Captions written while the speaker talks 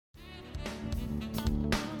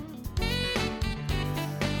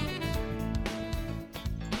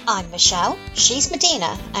I'm Michelle, she's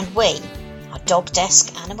Medina, and we are Dog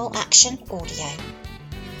Desk Animal Action Audio.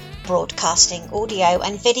 Broadcasting audio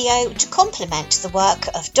and video to complement the work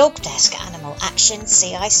of Dog Desk Animal Action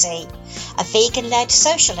CIC, a vegan-led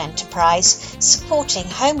social enterprise supporting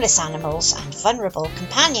homeless animals and vulnerable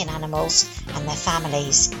companion animals and their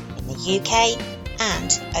families in the UK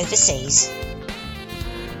and overseas.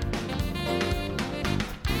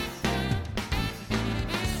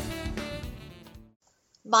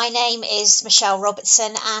 My name is Michelle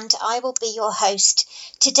Robertson and I will be your host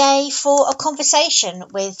today for a conversation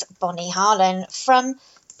with Bonnie Harlan from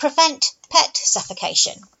Prevent Pet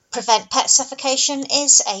Suffocation. Prevent Pet Suffocation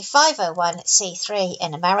is a 501c3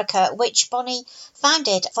 in America which Bonnie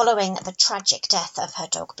founded following the tragic death of her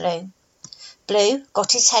dog Blue. Blue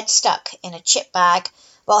got his head stuck in a chip bag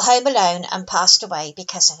while home alone and passed away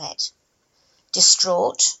because of it.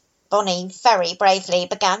 Distraught, Bonnie very bravely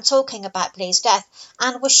began talking about Blue's death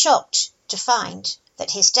and was shocked to find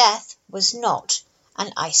that his death was not an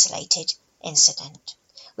isolated incident.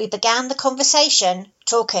 We began the conversation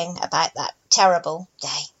talking about that terrible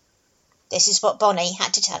day. This is what Bonnie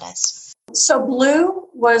had to tell us. So Blue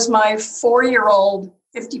was my 4-year-old,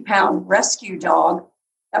 50-pound rescue dog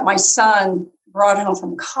that my son brought home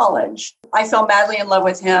from college. I fell madly in love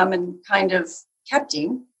with him and kind of kept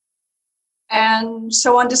him. And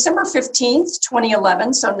so on December 15th,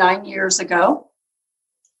 2011, so 9 years ago,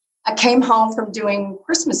 I came home from doing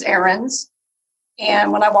Christmas errands.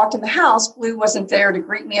 And when I walked in the house, Blue wasn't there to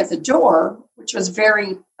greet me at the door, which was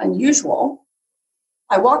very unusual.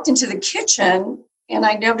 I walked into the kitchen and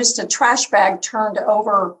I noticed a trash bag turned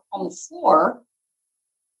over on the floor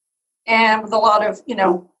and with a lot of,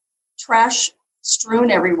 trash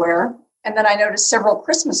strewn everywhere. And then I noticed several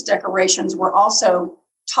Christmas decorations were also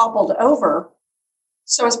toppled over.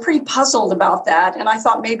 So I was pretty puzzled about that. And I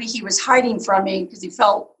thought maybe he was hiding from me because he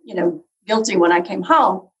felt, guilty when I came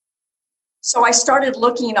home. So I started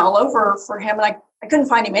looking all over for him and I couldn't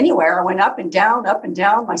find him anywhere. I went up and down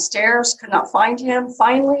my stairs, could not find him.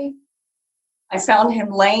 Finally, I found him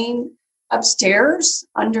laying upstairs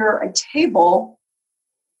under a table.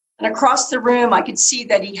 And across the room, I could see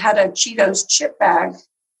that he had a Cheetos chip bag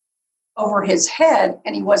over his head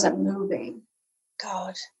and he wasn't moving.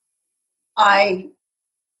 God. I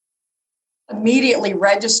immediately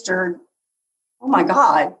registered, oh my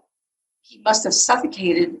God, he must have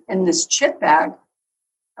suffocated in this chip bag.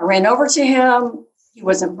 I ran over to him. He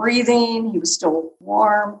wasn't breathing. He was still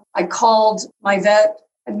warm. I called my vet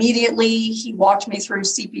immediately. He walked me through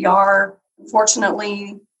CPR.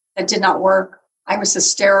 Unfortunately, that did not work. I was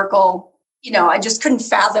hysterical. I just couldn't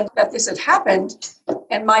fathom that this had happened.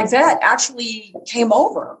 And my vet actually came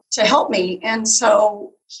over to help me. And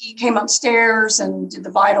so he came upstairs and did the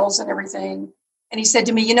vitals and everything. And he said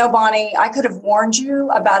to me, Bonnie, I could have warned you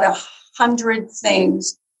about 100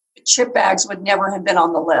 things, but chip bags would never have been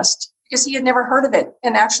on the list because he had never heard of it.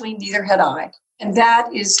 And actually, neither had I. And that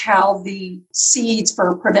is how the seeds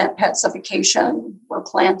for Prevent Pet Suffocation were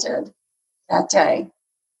planted that day.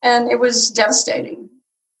 And it was devastating.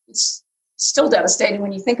 It's still devastating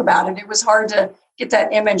when you think about it. It was hard to get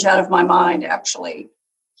that image out of my mind, actually.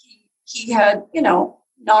 He had,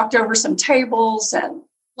 knocked over some tables and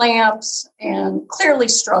lamps and clearly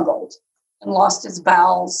struggled and lost his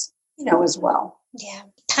bowels, as well. Yeah.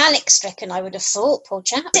 Panic-stricken, I would have thought, poor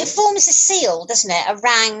chap. It forms a seal, doesn't it,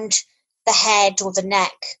 around the head or the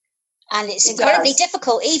neck. And it's incredibly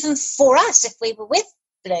difficult, even for us, if we were with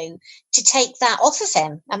Blue, to take that off of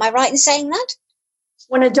him. Am I right in saying that?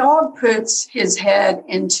 When a dog puts his head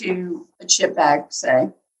into a chip bag, say,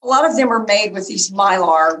 a lot of them are made with these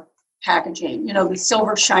Mylar packaging, the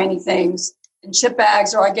silver shiny things. And chip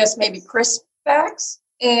bags are, I guess, maybe crisp bags.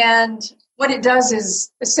 And what it does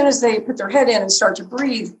is as soon as they put their head in and start to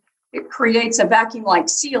breathe, it creates a vacuum-like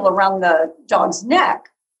seal around the dog's neck.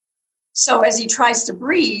 So as he tries to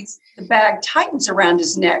breathe, the bag tightens around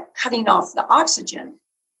his neck, cutting off the oxygen.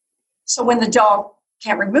 So when the dog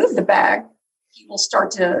can't remove the bag, he will start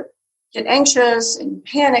to get anxious and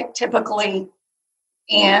panic typically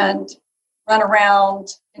and run around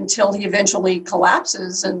until he eventually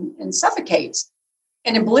collapses and suffocates.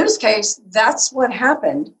 And in Blue's case, that's what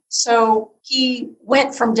happened. So he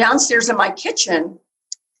went from downstairs in my kitchen,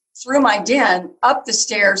 through my den, up the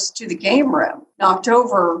stairs to the game room, knocked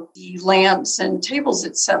over the lamps and tables,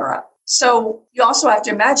 etc. So you also have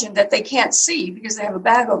to imagine that they can't see because they have a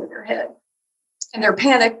bag over their head. And they're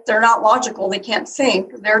panicked. They're not logical. They can't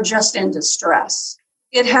think. They're just in distress.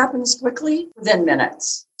 It happens quickly within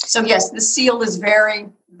minutes. So yes, the seal is very,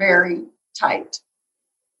 very tight.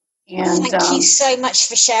 And thank you so much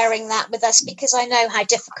for sharing that with us, because I know how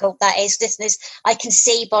difficult that is. Listeners, I can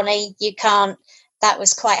see, Bonnie, you can't. That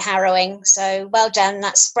was quite harrowing. So well done.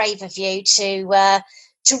 That's brave of you to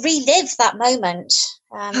relive that moment.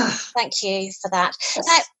 Thank you for that. yes.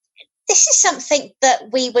 Now, this is something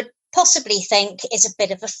that we would possibly think is a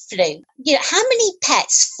bit of a fluke. You know, how many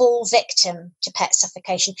pets fall victim to pet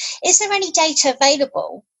suffocation? Is there any data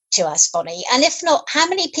available to us, Bonnie? And if not, how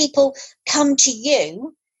many people come to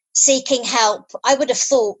you seeking help? I would have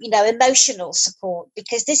thought, emotional support,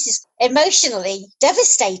 because this is emotionally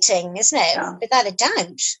devastating, isn't it? Yeah. Without a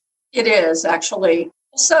doubt. It is, actually.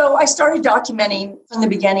 So I started documenting from the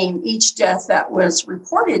beginning each death that was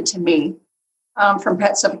reported to me from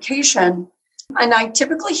pet suffocation. And I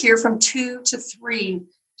typically hear from 2 to 3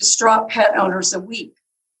 distraught pet owners a week.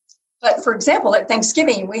 But for example, at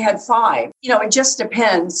Thanksgiving, we had 5. It just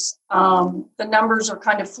depends. The numbers are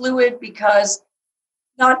kind of fluid because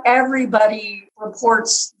not everybody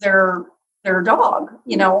reports their dog.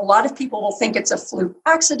 A lot of people will think it's a fluke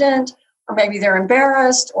accident, or maybe they're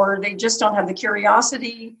embarrassed, or they just don't have the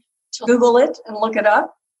curiosity to Google it and look it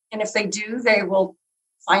up. And if they do, they will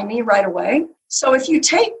find me right away. So if you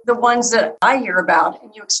take the ones that I hear about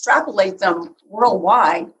and you extrapolate them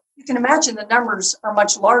worldwide, you can imagine the numbers are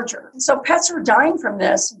much larger. And so pets are dying from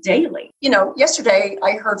this daily. Yesterday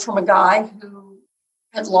I heard from a guy who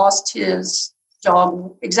had lost his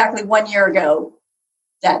dog exactly 1 year ago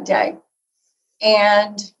that day.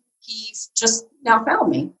 And he just now found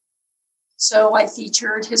me. So I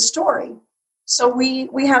featured his story. So we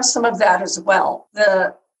have some of that as well.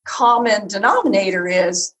 The common denominator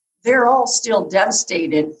is they're all still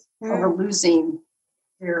devastated over losing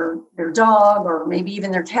their dog, or maybe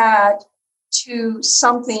even their cat, to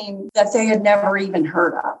something that they had never even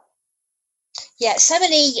heard of. Yeah, so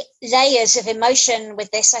many layers of emotion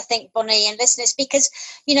with this, I think, Bonnie and listeners, because,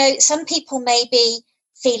 some people may be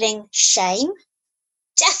feeling shame,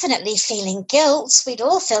 definitely feeling guilt. We'd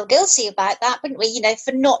all feel guilty about that, wouldn't we?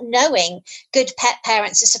 For not knowing. Good pet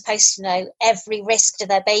parents are supposed to know every risk to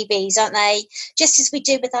their babies, aren't they? Just as we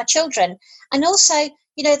do with our children. And also,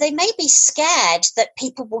 they may be scared that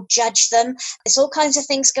people will judge them. There's all kinds of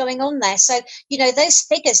things going on there. So, those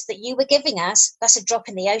figures that you were giving us, that's a drop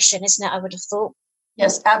in the ocean, isn't it? I would have thought.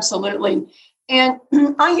 Yes, absolutely. And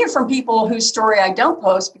I hear from people whose story I don't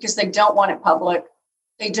post because they don't want it public.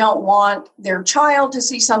 They don't want their child to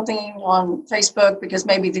see something on Facebook because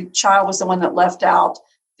maybe the child was the one that left out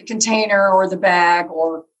the container or the bag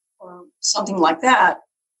or something like that.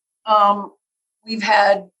 We've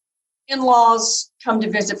had in-laws come to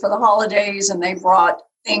visit for the holidays, and they brought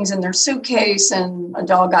things in their suitcase, and a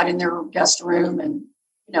dog got in their guest room, and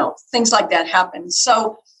things like that happen.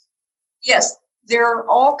 So yes, there are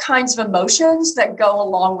all kinds of emotions that go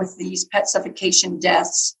along with these pet suffocation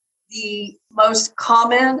deaths. The most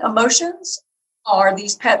common emotions are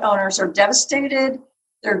these pet owners are devastated,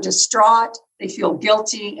 they're distraught, they feel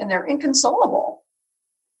guilty, and they're inconsolable.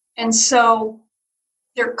 And so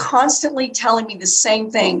they're constantly telling me the same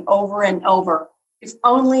thing over and over. If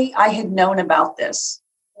only I had known about this,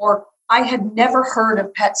 or I had never heard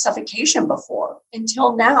of pet suffocation before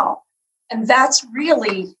until now. And that's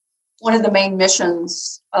really one of the main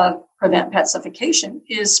missions of Prevent Pet Suffocation,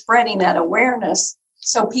 is spreading that awareness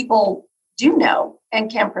so people do know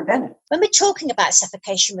and can prevent it. When we're talking about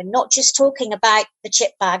suffocation, we're not just talking about the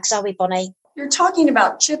chip bags, are we, Bonnie? You're talking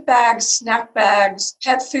about chip bags, snack bags,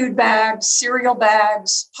 pet food bags, cereal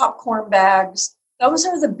bags, popcorn bags. Those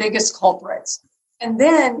are the biggest culprits. And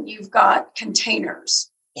then you've got containers.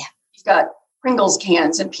 Yeah. You've got Pringles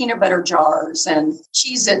cans and peanut butter jars and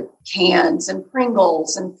Cheez-It cans and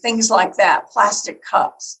Pringles and things like that, plastic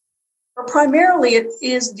cups. But primarily it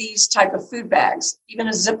is these type of food bags, even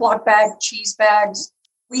a Ziploc bag, cheese bags.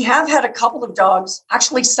 We have had a couple of dogs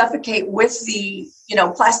actually suffocate with the,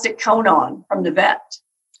 plastic cone on from the vet.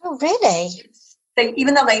 Oh, really?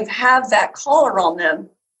 Even though they have that collar on them,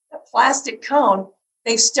 that plastic cone,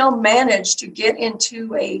 they've still managed to get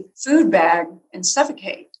into a food bag and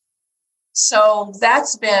suffocate. So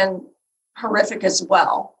that's been horrific as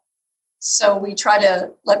well. So we try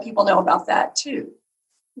to let people know about that too.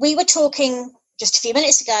 We were talking just a few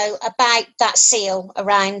minutes ago about that seal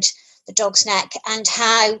around the dog's neck and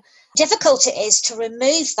how difficult it is to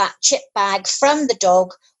remove that chip bag from the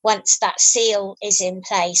dog once that seal is in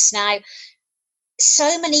place. Now,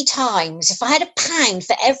 so many times, if I had £1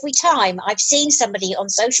 for every time I've seen somebody on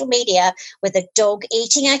social media with a dog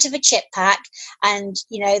eating out of a chip pack, and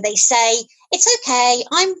they say, it's okay,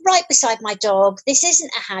 I'm right beside my dog, this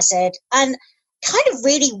isn't a hazard, and kind of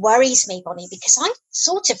really worries me, Bonnie, because I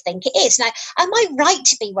sort of think it is. Now, am I right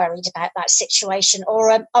to be worried about that situation,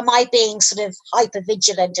 or am I being sort of hyper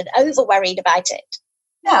vigilant and over worried about it?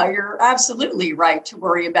 No, you're absolutely right to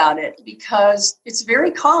worry about it, because it's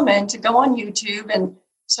very common to go on YouTube and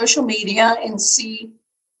social media and see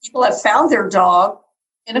people have found their dog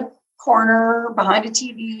in a corner behind a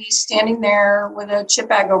TV, standing there with a chip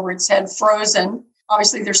bag over its head, frozen.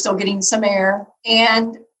 Obviously, they're still getting some air,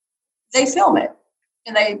 and they film it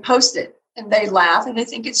and they post it and they laugh and they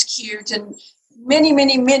think it's cute. And many,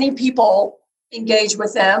 many, many people engage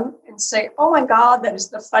with them and say, "Oh my God, that is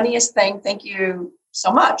the funniest thing. Thank you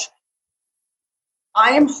so much."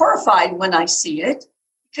 I am horrified when I see it,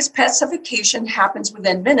 because pet suffocation happens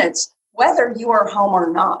within minutes, whether you are home or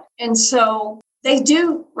not. And so they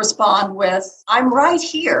do respond with, "I'm right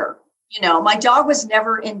here. My dog was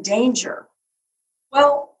never in danger."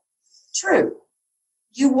 Well, true.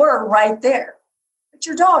 You were right there. But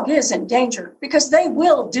your dog is in danger, because they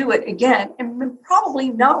will do it again, and probably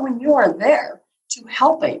not when you are there to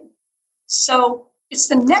help him. So it's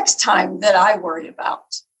the next time that I worry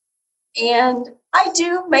about. And I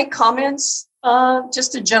do make comments,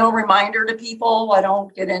 just a gentle reminder to people. I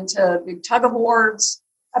don't get into big tug of wars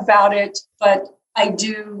about it, but I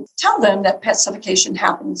do tell them that pet suffocation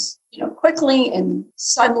happens, quickly and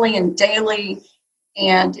suddenly and daily.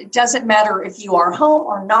 And it doesn't matter if you are home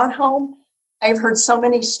or not home. I've heard so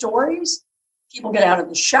many stories. People get out of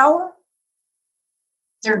the shower,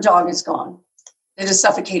 their dog is gone. It is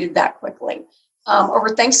suffocated that quickly.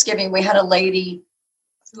 Over Thanksgiving, we had a lady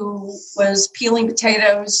who was peeling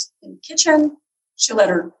potatoes in the kitchen. She let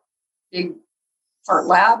her big fart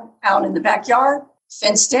lab out in the backyard,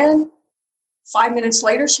 fenced in. 5 minutes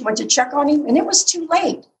later, she went to check on him, and it was too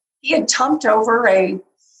late. He had tumped over a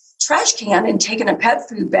trash can and taken a pet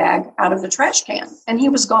food bag out of the trash can, and he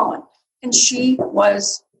was gone. And she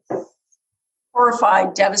was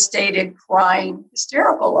horrified, devastated, crying,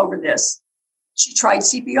 hysterical over this. She tried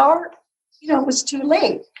CPR, it was too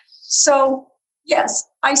late. So, yes,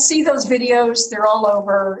 I see those videos. They're all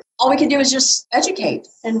over. All we can do is just educate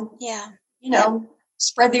and,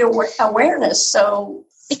 spread the awareness. So,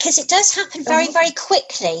 because it does happen very, very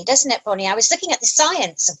quickly, doesn't it, Bonnie? I was looking at the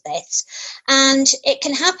science of this, and it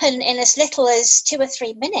can happen in as little as 2 or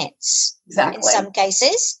 3 minutes. Exactly. In some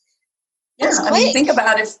cases. Yeah, I mean, think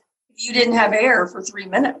about if you didn't have air for 3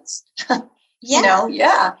 minutes.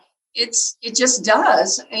 It just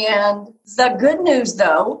does. And the good news,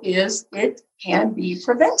 though, is it can be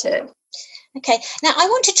prevented. Okay. Now, I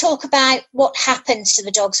want to talk about what happens to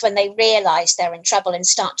the dogs when they realise they're in trouble and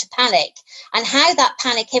start to panic, and how that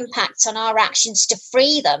panic impacts on our actions to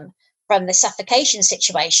free them from the suffocation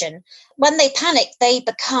situation. When they panic, they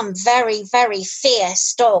become very, very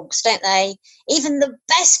fierce dogs, don't they? Even the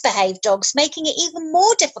best behaved dogs, making it even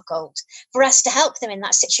more difficult for us to help them in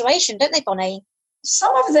that situation, don't they, Bonnie?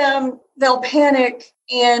 Some of them, they'll panic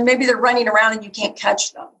and maybe they're running around and you can't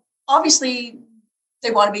catch them. Obviously,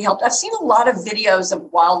 they want to be helped. I've seen a lot of videos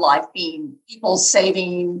of wildlife people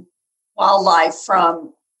saving wildlife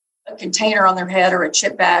from a container on their head or a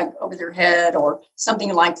chip bag over their head or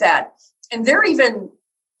something like that. And they're even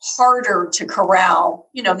harder to corral,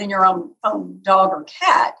 than your own dog or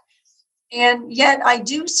cat. And yet I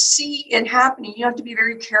do see it happening. You have to be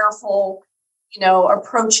very careful,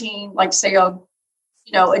 approaching, like, say, a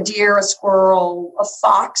deer, a squirrel, a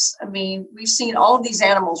fox. I mean, we've seen all of these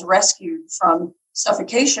animals rescued from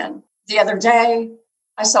suffocation. The other day,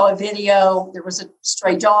 I saw a video. There was a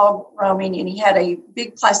stray dog roaming, and he had a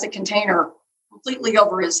big plastic container completely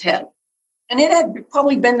over his head. And it had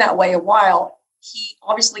probably been that way a while. He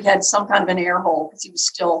obviously had some kind of an air hole because he was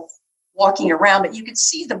still walking around, but you could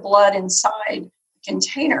see the blood inside the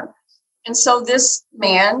container. And so this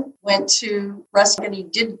man went to rescue, and he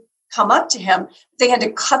did come up to him. They had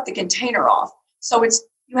to cut the container off. So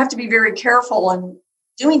you have to be very careful in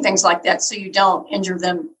doing things like that so you don't injure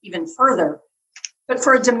them even further. But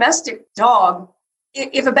for a domestic dog,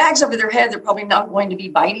 if a bag's over their head, they're probably not going to be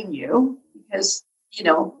biting you because,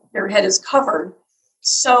 their head is covered.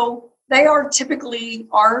 So they typically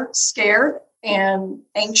are scared and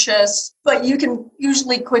anxious, but you can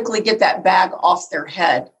usually quickly get that bag off their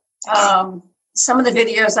head. Some of the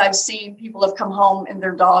videos I've seen, people have come home and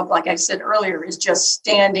their dog, like I said earlier, is just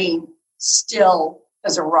standing still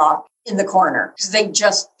as a rock in the corner because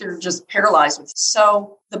they're just paralyzed with it.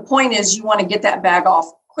 So the point is you want to get that bag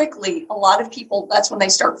off quickly. A lot of people, that's when they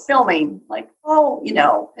start filming, like,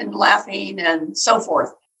 and laughing and so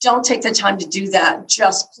forth. Don't take the time to do that.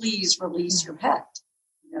 Just please release your pet.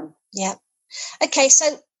 Yeah. Okay,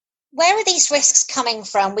 so where are these risks coming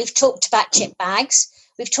from? We've talked about chip bags.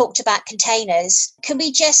 we've talked about containers. Can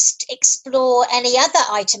we just explore any other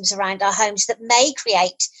items around our homes that may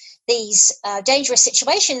create these dangerous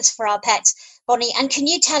situations for our pets, Bonnie? And can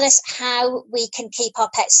you tell us how we can keep our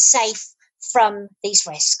pets safe from these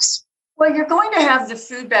risks? Well, you're going to have the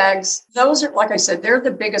food bags. Those are, like I said, they're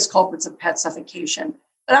the biggest culprits of pet suffocation.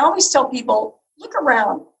 But I always tell people, look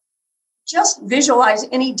around. Just visualize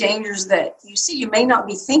any dangers that you see. You may not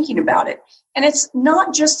be thinking about it. And it's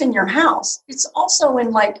not just in your house. It's also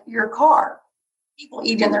in like your car. People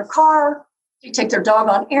eat in their car. They take their dog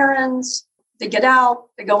on errands. They get out.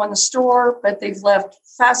 They go in the store, but they've left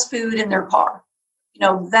fast food in their car.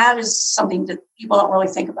 That is something that people don't really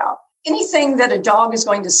think about. Anything that a dog is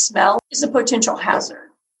going to smell is a potential hazard.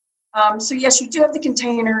 So yes, you do have the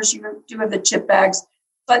containers, you do have the chip bags,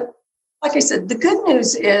 but like I said, the good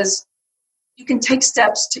news is you can take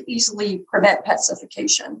steps to easily prevent pet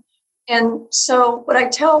suffocation. And so what I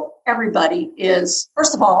tell everybody is,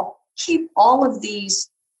 first of all, keep all of these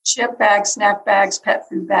chip bags, snack bags, pet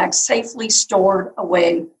food bags safely stored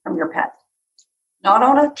away from your pet. Not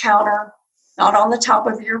on a counter, not on the top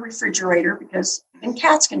of your refrigerator, because even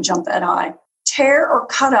cats can jump that high. Tear or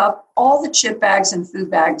cut up all the chip bags and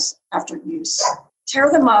food bags after use.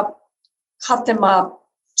 Tear them up, cut them up,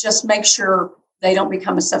 just make sure they don't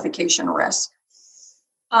become a suffocation risk.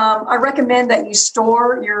 I recommend that you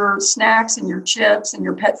store your snacks and your chips and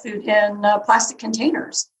your pet food in plastic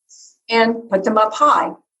containers and put them up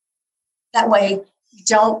high. That way you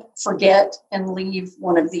don't forget and leave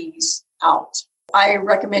one of these out. I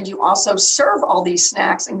recommend you also serve all these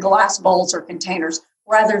snacks in glass bowls or containers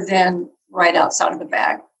rather than right outside of the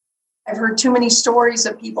bag. I've heard too many stories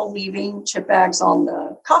of people leaving chip bags on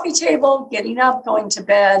the coffee table, getting up, going to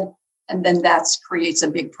bed, and then that creates a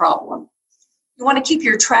big problem. You want to keep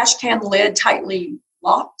your trash can lid tightly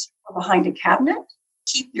locked or behind a cabinet.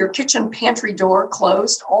 Keep your kitchen pantry door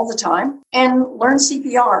closed all the time and learn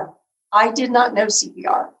CPR. I did not know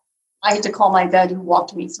CPR. I had to call my vet who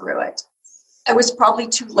walked me through it. I was probably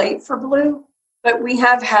too late for Blue, but we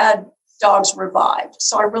have had dogs revived.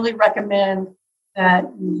 So I really recommend that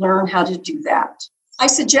you learn how to do that. I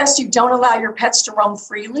suggest you don't allow your pets to roam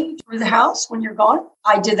freely through the house when you're gone.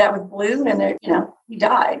 I did that with Blue and he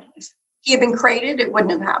died. If he had been crated, it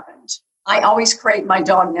wouldn't have happened. I always crate my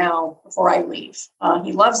dog now before I leave.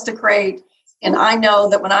 He loves to crate. And I know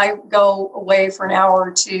that when I go away for an hour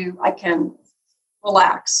or two, I can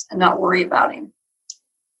relax and not worry about him.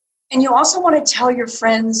 And you also want to tell your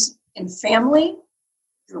friends and family,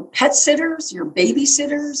 your pet sitters, your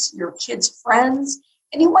babysitters, your kids' friends,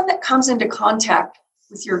 anyone that comes into contact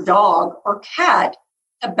with your dog or cat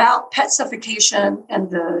about pet suffocation and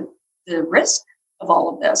the risk of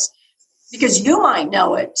all of this. Because you might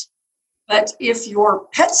know it, but if your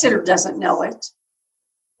pet sitter doesn't know it,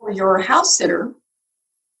 or your house sitter,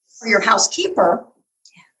 or your housekeeper,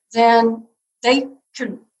 then they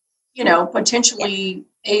could, potentially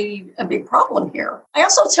a big problem here. I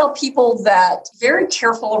also tell people that very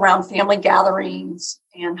careful around family gatherings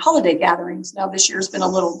and holiday gatherings. Now,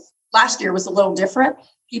 last year was a little different.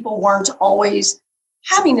 People weren't always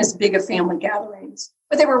having as big of family gatherings,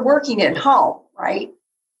 but they were working at home, right?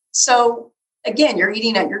 So again, you're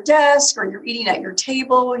eating at your desk or you're eating at your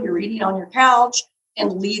table, you're eating on your couch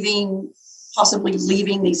and possibly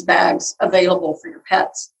leaving these bags available for your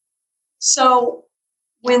pets. So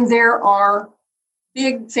when there are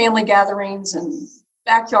big family gatherings and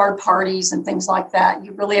backyard parties and things like that,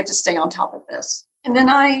 you really have to stay on top of this. And then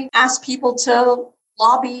I ask people to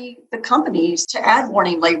lobby the companies to add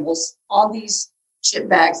warning labels on these chip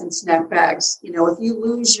bags and snack bags. If you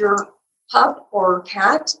lose your pup or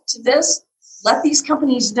cat to this, let these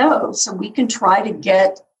companies know so we can try to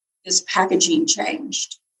get this packaging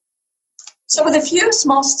changed. So with a few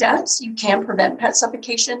small steps, you can prevent pet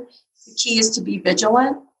suffocation. The key is to be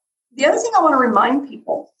vigilant. The other thing I want to remind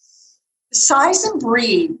people, the size and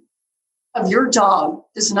breed of your dog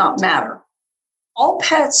does not matter. All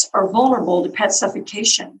pets are vulnerable to pet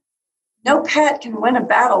suffocation. No pet can win a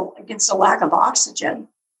battle against a lack of oxygen.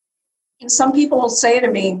 And some people will say to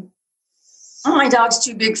me, "Oh, my dog's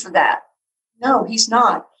too big for that." No, he's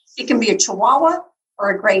not. It can be a Chihuahua or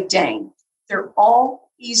a Great Dane. They're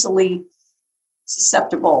all easily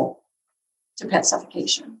susceptible to pet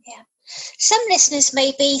suffocation. Yeah. Some listeners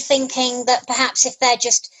may be thinking that perhaps if they're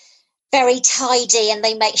just very tidy and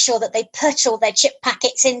they make sure that they put all their chip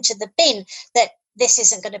packets into the bin, that this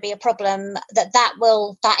isn't going to be a problem,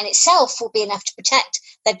 that in itself will be enough to protect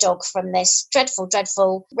their dog from this dreadful,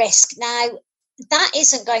 dreadful risk. Now, that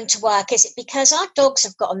isn't going to work, is it? Because our dogs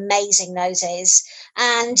have got amazing noses,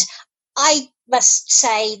 and I must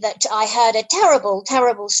say that I heard a terrible,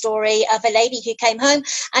 terrible story of a lady who came home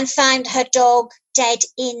and found her dog dead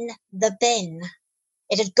in the bin.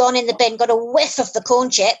 It had gone in the bin, got a whiff of the corn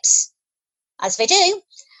chips, as they do,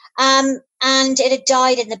 and it had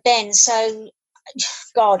died in the bin. So,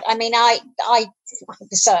 God, I mean, I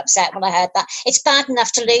was so upset when I heard that. It's bad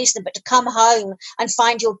enough to lose them, but to come home and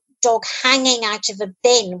find your dog hanging out of a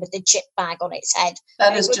bin with the chip bag on its head.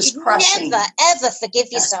 That is just crushing. Never, ever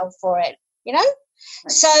forgive yourself for it, you know?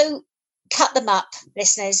 Right. So cut them up,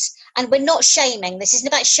 listeners. And we're not shaming. This isn't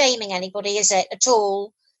about shaming anybody, is it, at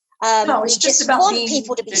all? No, it's just about want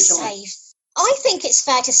people to be vigilant. safe. I think it's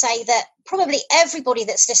fair to say that probably everybody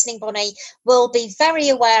that's listening, Bonnie, will be very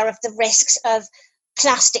aware of the risks of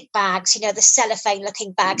plastic bags, you know, the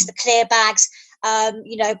cellophane-looking bags, the clear bags,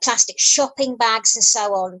 you know, plastic shopping bags and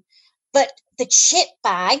so on. But the chip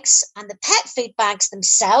bags and the pet food bags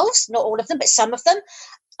themselves, not all of them, but some of them,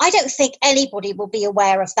 I don't think anybody will be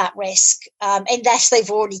aware of that risk unless they've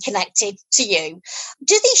already connected to you.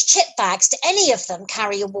 Do these chip bags, do any of them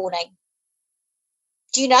carry a warning?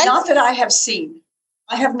 Do you know? Not that I have seen.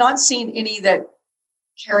 I have not seen any that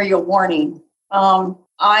carry a warning.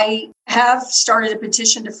 I have started a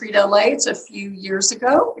petition to Frito-Lay. It's a few years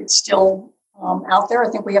ago. It's still out there. I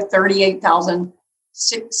think we have 38,000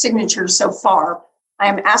 signatures so far. I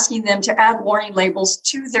am asking them to add warning labels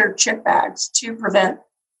to their chip bags to prevent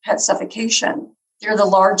pet suffocation. They're the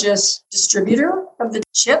largest distributor of the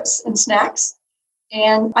chips and snacks,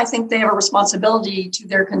 and I think they have a responsibility to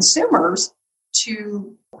their consumers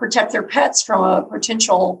to protect their pets from a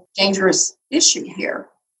potential dangerous issue here.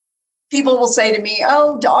 People will say to me,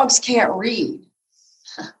 oh, dogs can't read.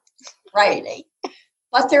 Right.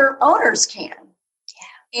 But their owners can.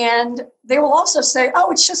 Yeah. And they will also say,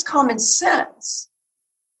 oh, it's just common sense.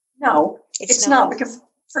 No, it's not. Because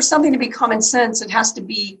for something to be common sense, it has to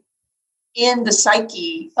be in the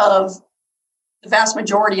psyche of the vast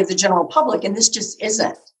majority of the general public. And this just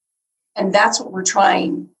isn't. And that's what we're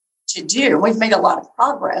trying to do. We've made a lot of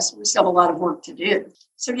progress. We still have a lot of work to do.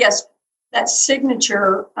 So yes, that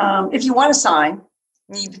signature, if you want to sign,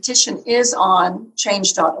 the petition is on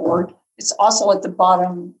change.org. It's also at the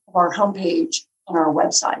bottom of our homepage on our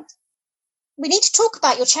website. We need to talk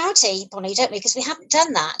about your charity, Bonnie, don't we? Because we haven't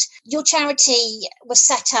done that. Your charity was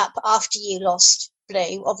set up after you lost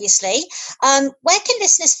Blue, obviously. Where can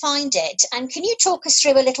listeners find it? And can you talk us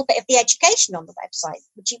through a little bit of the education on the website?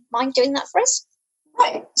 Would you mind doing that for us?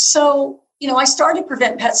 Right. So, I started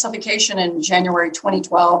Prevent Pet Suffocation in January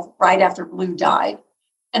 2012, right after Blue died.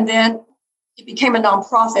 And then it became a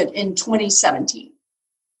nonprofit in 2017.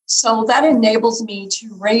 So that enables me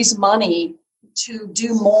to raise money to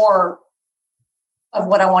do more of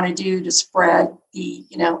what I want to do to spread the,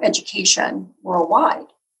 education worldwide.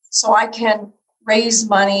 So I can raise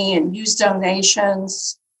money and use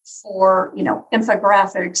donations for,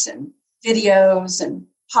 infographics and videos and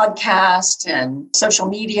podcast and social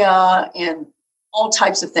media and all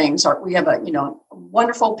types of things. We have a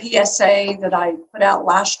wonderful PSA that I put out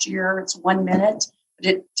last year. It's 1 minute, but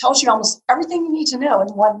it tells you almost everything you need to know in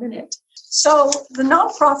 1 minute. So the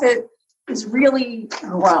nonprofit is really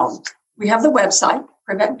grown. We have the website,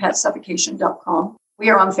 preventpetsuffocation.com. We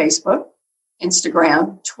are on Facebook,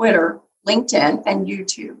 Instagram, Twitter, LinkedIn, and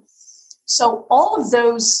YouTube. So all of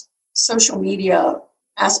those social media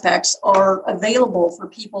aspects are available for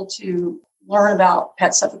people to learn about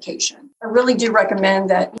pet suffocation. I really do recommend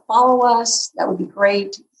that you follow us. That would be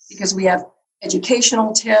great because we have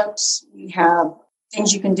educational tips. We have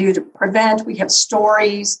things you can do to prevent. We have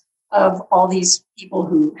stories of all these people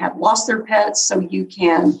who have lost their pets so you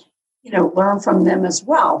can, learn from them as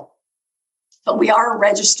well. But we are a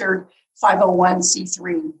registered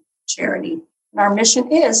 501c3 charity. And our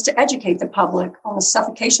mission is to educate the public on the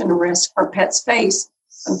suffocation risk our pets face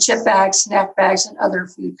from chip bags, snack bags, and other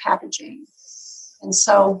food packaging. And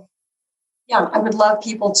so, I would love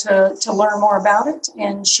people to learn more about it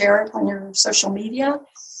and share it on your social media.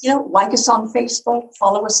 Like us on Facebook,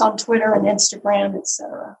 follow us on Twitter and Instagram,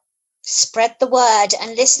 etc. Spread the word.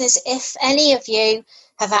 And listeners, if any of you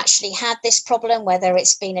have actually had this problem, whether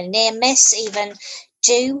it's been a near miss even,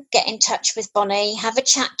 do get in touch with Bonnie, have a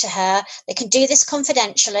chat to her. They can do this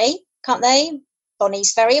confidentially, can't they?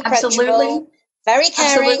 Bonnie's very approachable, Absolutely. Very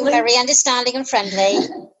caring, very understanding and friendly.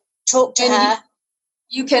 Talk to her.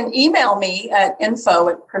 You can email me at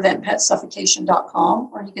info@preventpetsuffocation.com,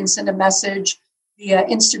 or you can send a message via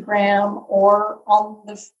Instagram or on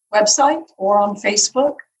the website or on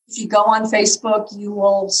Facebook. If you go on Facebook, you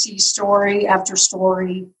will see story after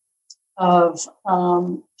story of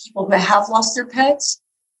people who have lost their pets.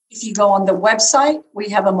 If you go on the website, we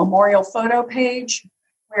have a memorial photo page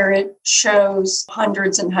where it shows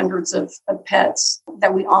hundreds and hundreds of pets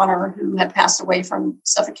that we honor who have passed away from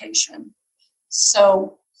suffocation.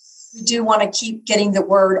 So we do want to keep getting the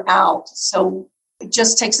word out. So it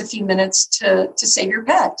just takes a few minutes to save your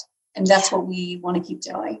pet. And that's what we want to keep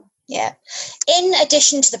doing. Yeah. In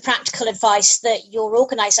addition to the practical advice that your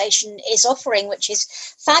organisation is offering, which is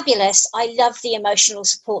fabulous, I love the emotional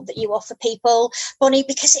support that you offer people, Bonnie,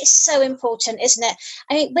 because it's so important, isn't it?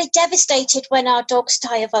 I mean, we're devastated when our dogs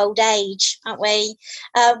die of old age, aren't we?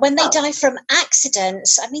 When they die from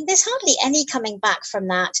accidents, I mean, there's hardly any coming back from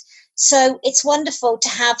that. So it's wonderful to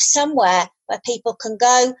have somewhere where people can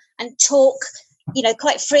go and talk,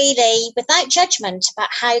 quite freely without judgment about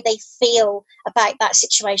how they feel about that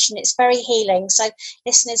situation. It's very healing. So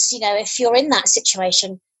listeners, if you're in that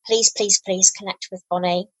situation, please, please, please connect with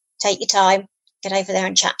Bonnie. Take your time, get over there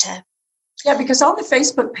and chat to her. Yeah, because on the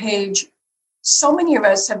Facebook page, so many of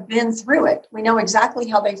us have been through it. We know exactly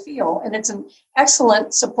how they feel. And it's an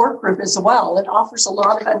excellent support group as well. It offers a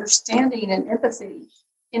lot of understanding and empathy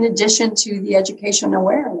in addition to the education and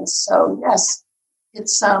awareness. So yes,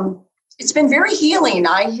 it's been very healing.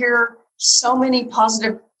 I hear so many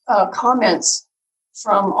positive comments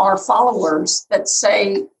from our followers that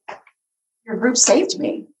say, your group saved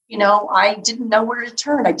me. I didn't know where to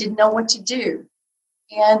turn. I didn't know what to do.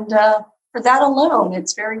 And for that alone,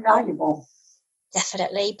 it's very valuable.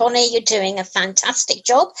 Definitely. Bonnie, you're doing a fantastic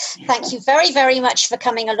job. Thank you very, very much for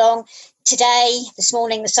coming along today, this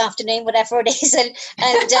morning, this afternoon, whatever it is,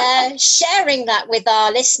 and sharing that with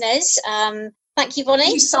our listeners. Thank you, Bonnie.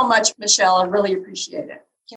 Thank you so much, Michelle. I really appreciate it.